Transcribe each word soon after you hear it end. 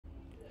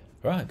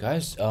Alright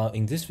guys,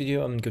 in this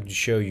video I'm going to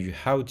show you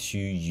how to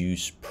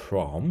use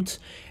prompt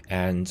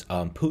and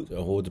put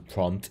all the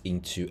prompt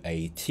into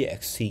a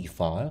txt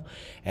file,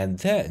 and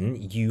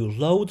then you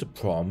load the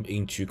prompt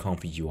into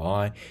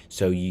ComfyUI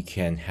so you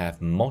can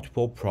have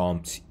multiple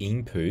prompt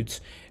inputs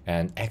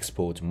and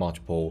export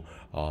multiple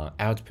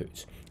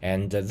outputs.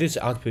 And this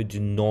output do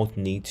not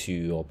need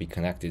to be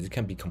connected. It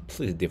can be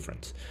completely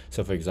different.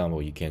 So for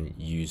example, you can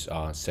use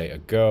say a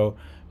girl,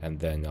 and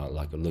then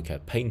like look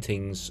at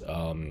paintings,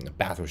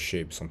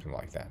 battleship, something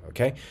like that.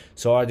 Okay,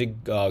 so I already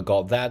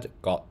got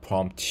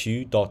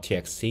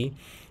prompt2.txt.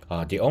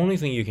 The only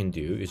thing you can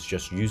do is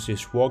just use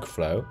this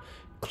workflow,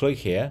 click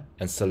here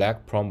and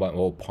select prompt 1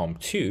 or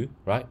prompt 2,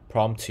 right?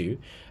 Prompt 2,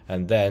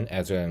 and then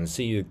as you can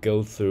see, you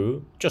go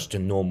through just a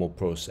normal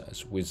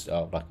process with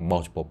like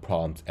multiple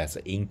prompts as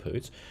an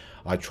input.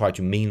 I try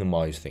to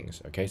minimize things.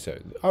 Okay, so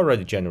I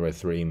already generate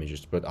 3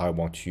 images, but I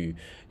want you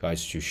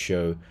guys to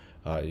show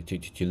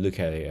to look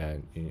at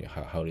it and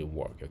how it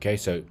works. Okay,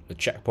 so the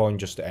checkpoint,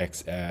 just the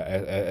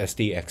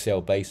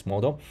SDXL based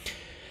model,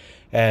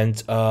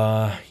 and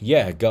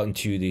yeah, got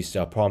into this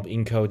prompt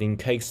encoding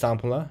cake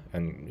sampler,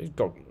 and it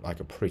got like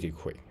a pretty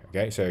quick.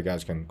 Okay, so you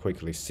guys can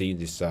quickly see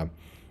this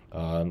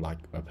like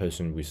a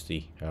person with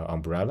the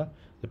umbrella.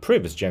 The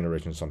previous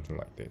generation something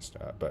like this,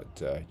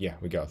 but yeah,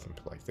 we got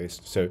something like this.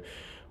 So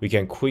we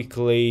can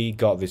quickly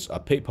got this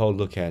people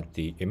look at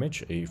the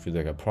image. If you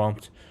look at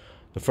prompt,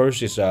 the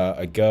first is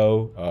a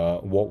girl.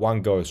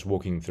 One girl is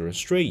walking through a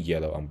street,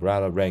 yellow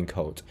umbrella,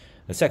 raincoat.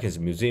 The second is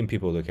museum.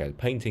 People look at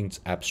paintings,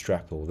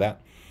 abstract, all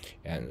that.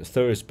 And the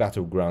third is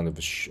battleground of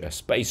a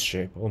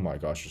spaceship. Oh my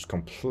gosh, it's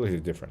completely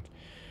different.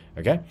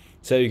 Okay,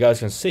 so you guys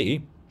can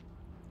see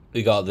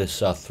we got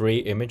this 3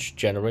 image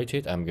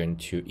generated. I'm going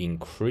to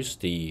increase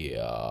the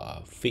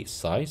feed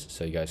size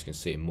so you guys can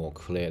see it more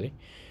clearly.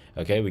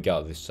 Okay, we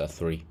got this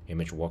 3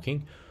 image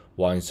walking.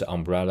 One is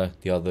umbrella,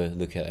 the other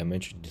look at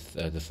image,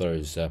 the third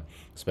is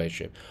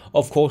spaceship.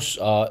 Of course,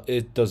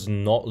 it does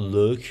not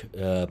look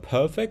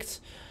perfect,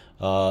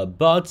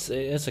 but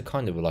it's a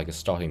kind of like a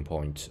starting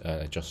point,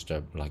 just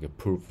like a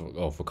proof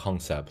of a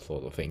concept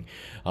sort of thing.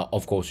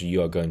 Of course,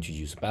 you are going to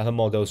use better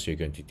models, you're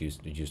going to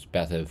use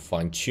better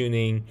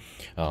fine-tuning.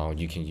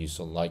 You can use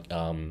like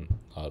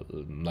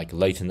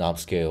latent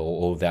upscale,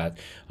 all that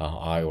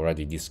I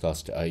already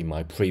discussed in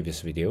my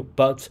previous video.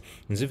 But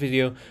in this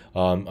video,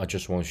 I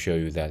just want to show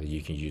you that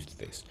you can use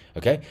this.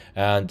 Okay,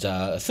 and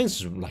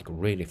since it's like a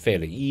really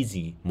fairly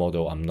easy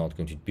model, I'm not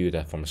going to build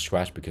that from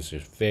scratch because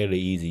it's fairly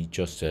easy.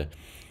 Just a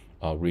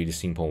really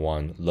simple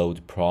one: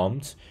 load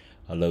prompt,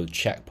 load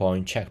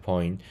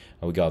checkpoint.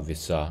 We got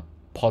this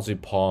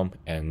positive prompt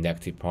and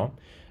negative prompt.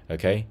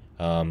 Okay,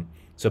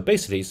 so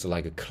basically it's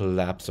like a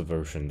collapsed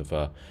version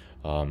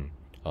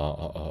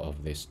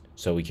of this,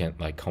 so we can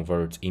like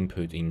convert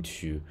input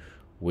into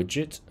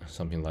widget,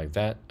 something like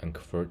that, and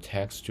convert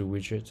text to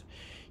widget.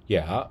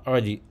 Yeah, I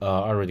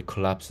already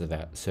collapsed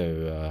that.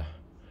 So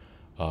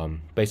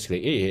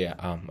basically, yeah,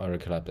 I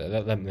already collapsed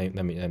that. Let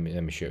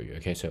me show you.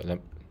 Okay, so let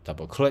me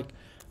double click,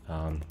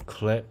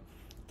 click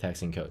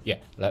text encode. Yeah,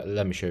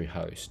 let me show you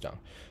how it's done.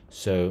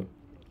 So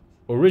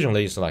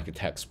originally it's like a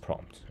text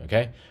prompt.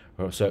 Okay,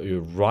 so you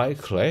right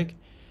click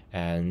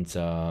and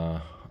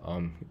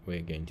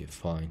we're going to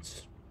find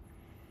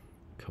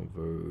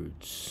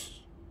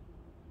converts.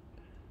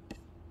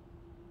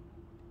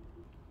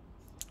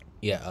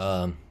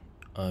 Yeah,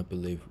 I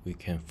believe we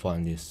can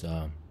find this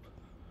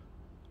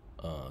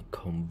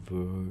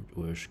convert.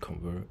 Where's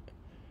convert?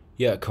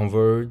 Yeah,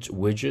 convert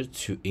widget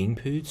to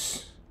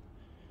inputs.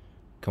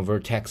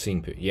 Convert text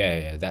input.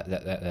 Yeah,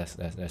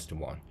 that's the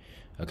one.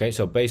 Okay,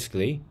 so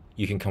basically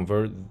you can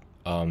convert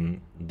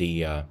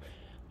the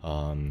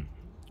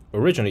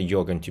originally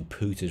you're going to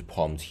put this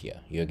prompt here,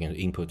 you're going to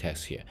input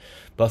text here,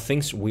 but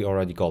since we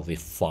already got the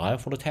file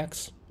for the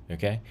text,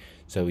 okay,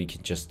 so we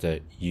can just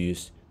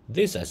use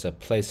this as a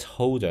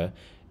placeholder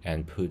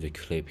and put the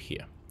clip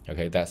here.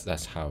 Okay,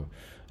 that's how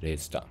it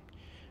is done.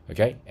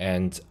 Okay,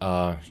 and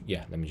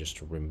yeah, let me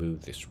just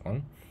remove this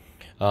one.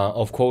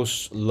 Of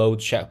course, load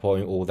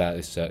checkpoint, all that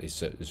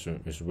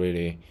is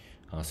really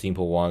a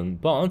simple one,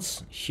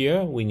 but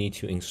here we need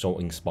to install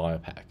Inspire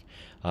Pack.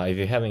 If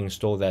you haven't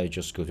installed that, you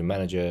just go to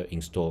Manager,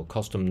 install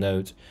custom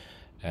node,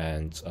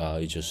 and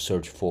you just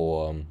search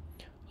for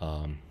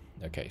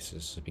okay, so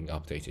it's being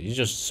updated. You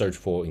just search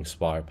for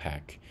Inspire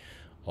Pack,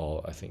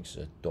 or I think it's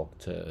a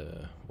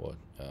Doctor what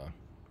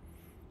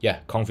yeah,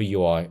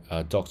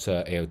 ComfyUI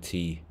Doctor ALT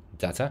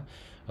data.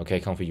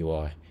 Okay,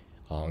 ComfyUI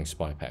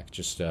Inspire Pack.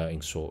 Just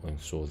install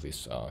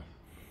this.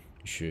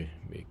 You should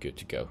be good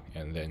to go,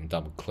 and then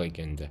double click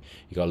and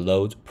you got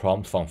load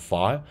prompt from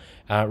file.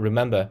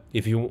 Remember,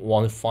 if you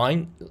want to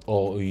find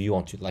or you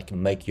want to like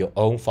make your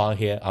own file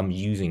here, I'm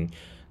using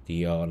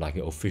the like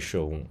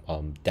official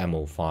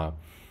demo file.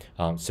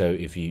 So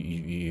if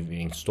you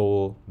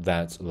install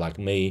that like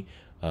me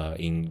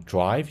in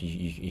Drive,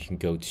 you can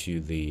go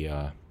to the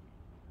yeah,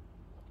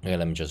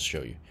 let me just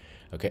show you.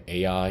 Okay,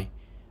 AI,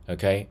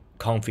 okay,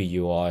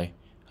 ComfyUI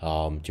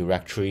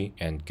directory,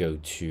 and go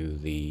to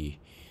the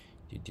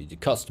the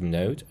custom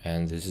node,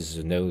 and this is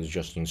a node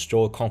just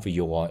install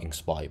ComfyUI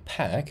Inspire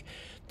pack.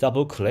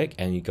 Double click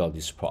and you got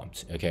this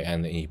prompt. Okay,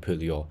 and then you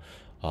put your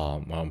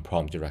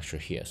prompt directory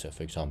here. So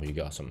for example, you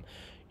got some,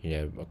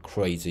 a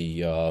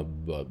crazy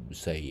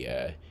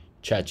say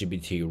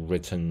ChatGPT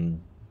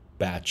written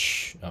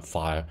batch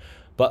file,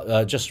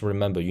 but just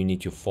remember you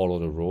need to follow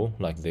the rule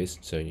like this.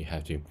 So you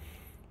have to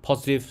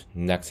positive,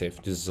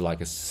 negative. This is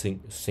like a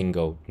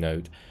single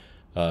node,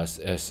 a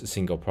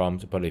single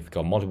prompt. But if you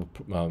got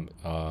multiple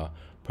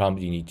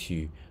prompt, you need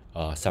to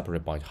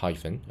separate by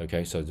hyphen.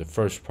 Okay, so the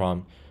first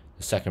prompt,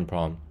 the second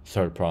prompt,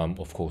 third prompt.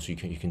 Of course, you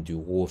can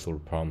do all three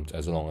prompt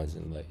as long as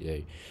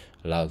it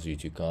allows you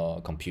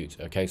to compute.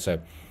 Okay, so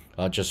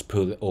just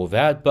put all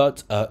that,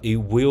 but it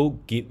will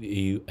give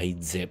you a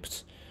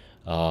zipped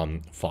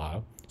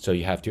file. So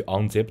you have to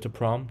unzip the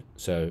prompt.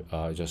 So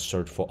just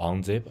search for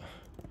unzip.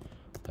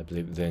 I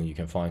believe then you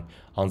can find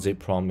unzip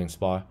prompt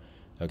Inspire.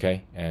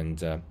 Okay,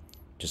 and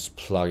just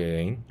plug it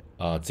in,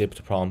 zip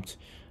the prompt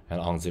and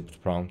unzip the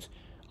prompt.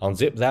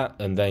 Unzip that,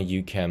 and then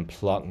you can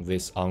plug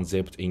this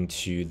unzipped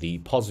into the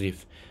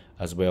positive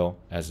as well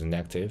as the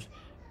negative.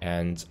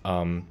 And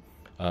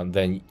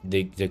then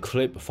the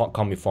clip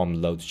coming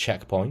from load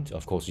checkpoint.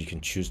 Of course, you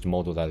can choose the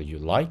model that you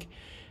like,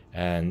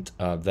 and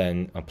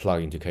then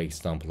plug into case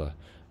sampler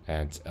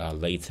and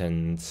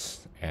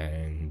latent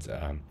and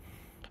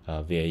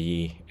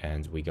VAE,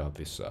 and we got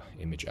this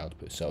image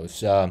output. So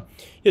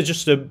it's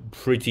just a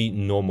pretty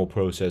normal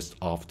process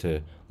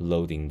after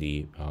loading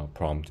the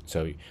prompt.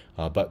 So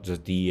but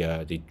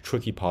the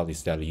tricky part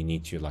is that you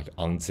need to like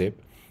unzip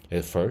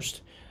it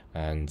first,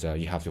 and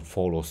you have to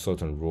follow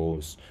certain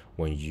rules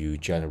when you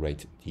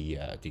generate the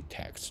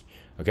text.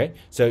 Okay,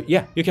 so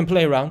yeah, you can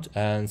play around,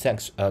 and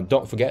thanks.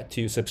 Don't forget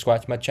to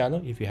subscribe to my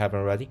channel if you haven't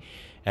already,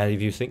 and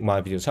if you think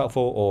my video is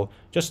helpful, or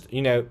just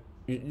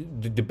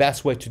the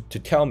best way to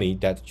tell me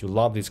that you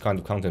love this kind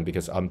of content,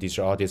 because I'm a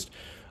digital artist.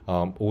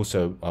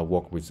 Also, I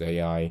work with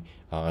AI.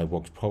 I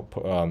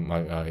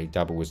I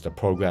dabble with the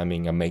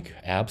programming. I make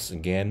apps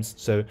and games.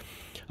 So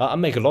I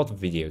make a lot of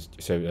videos.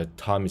 So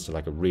time is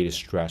like a really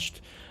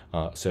stretched.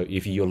 So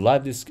if you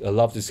love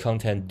this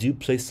content, do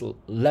please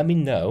let me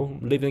know.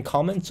 Leave in the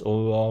comments,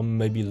 or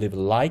maybe leave a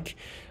like.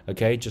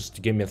 Okay, just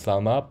to give me a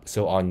thumb up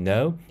so I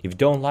know. If you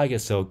don't like it,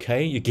 it's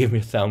okay. You give me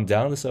a thumb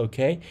down, it's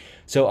okay.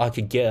 So I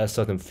can get a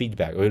certain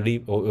feedback, or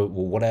leave or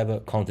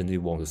whatever content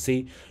you want to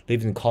see.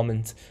 Leave in the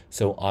comments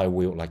so I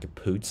will like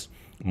put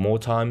more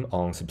time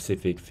on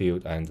specific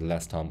field and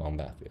less time on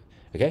that field.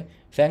 Okay,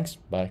 thanks.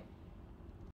 Bye.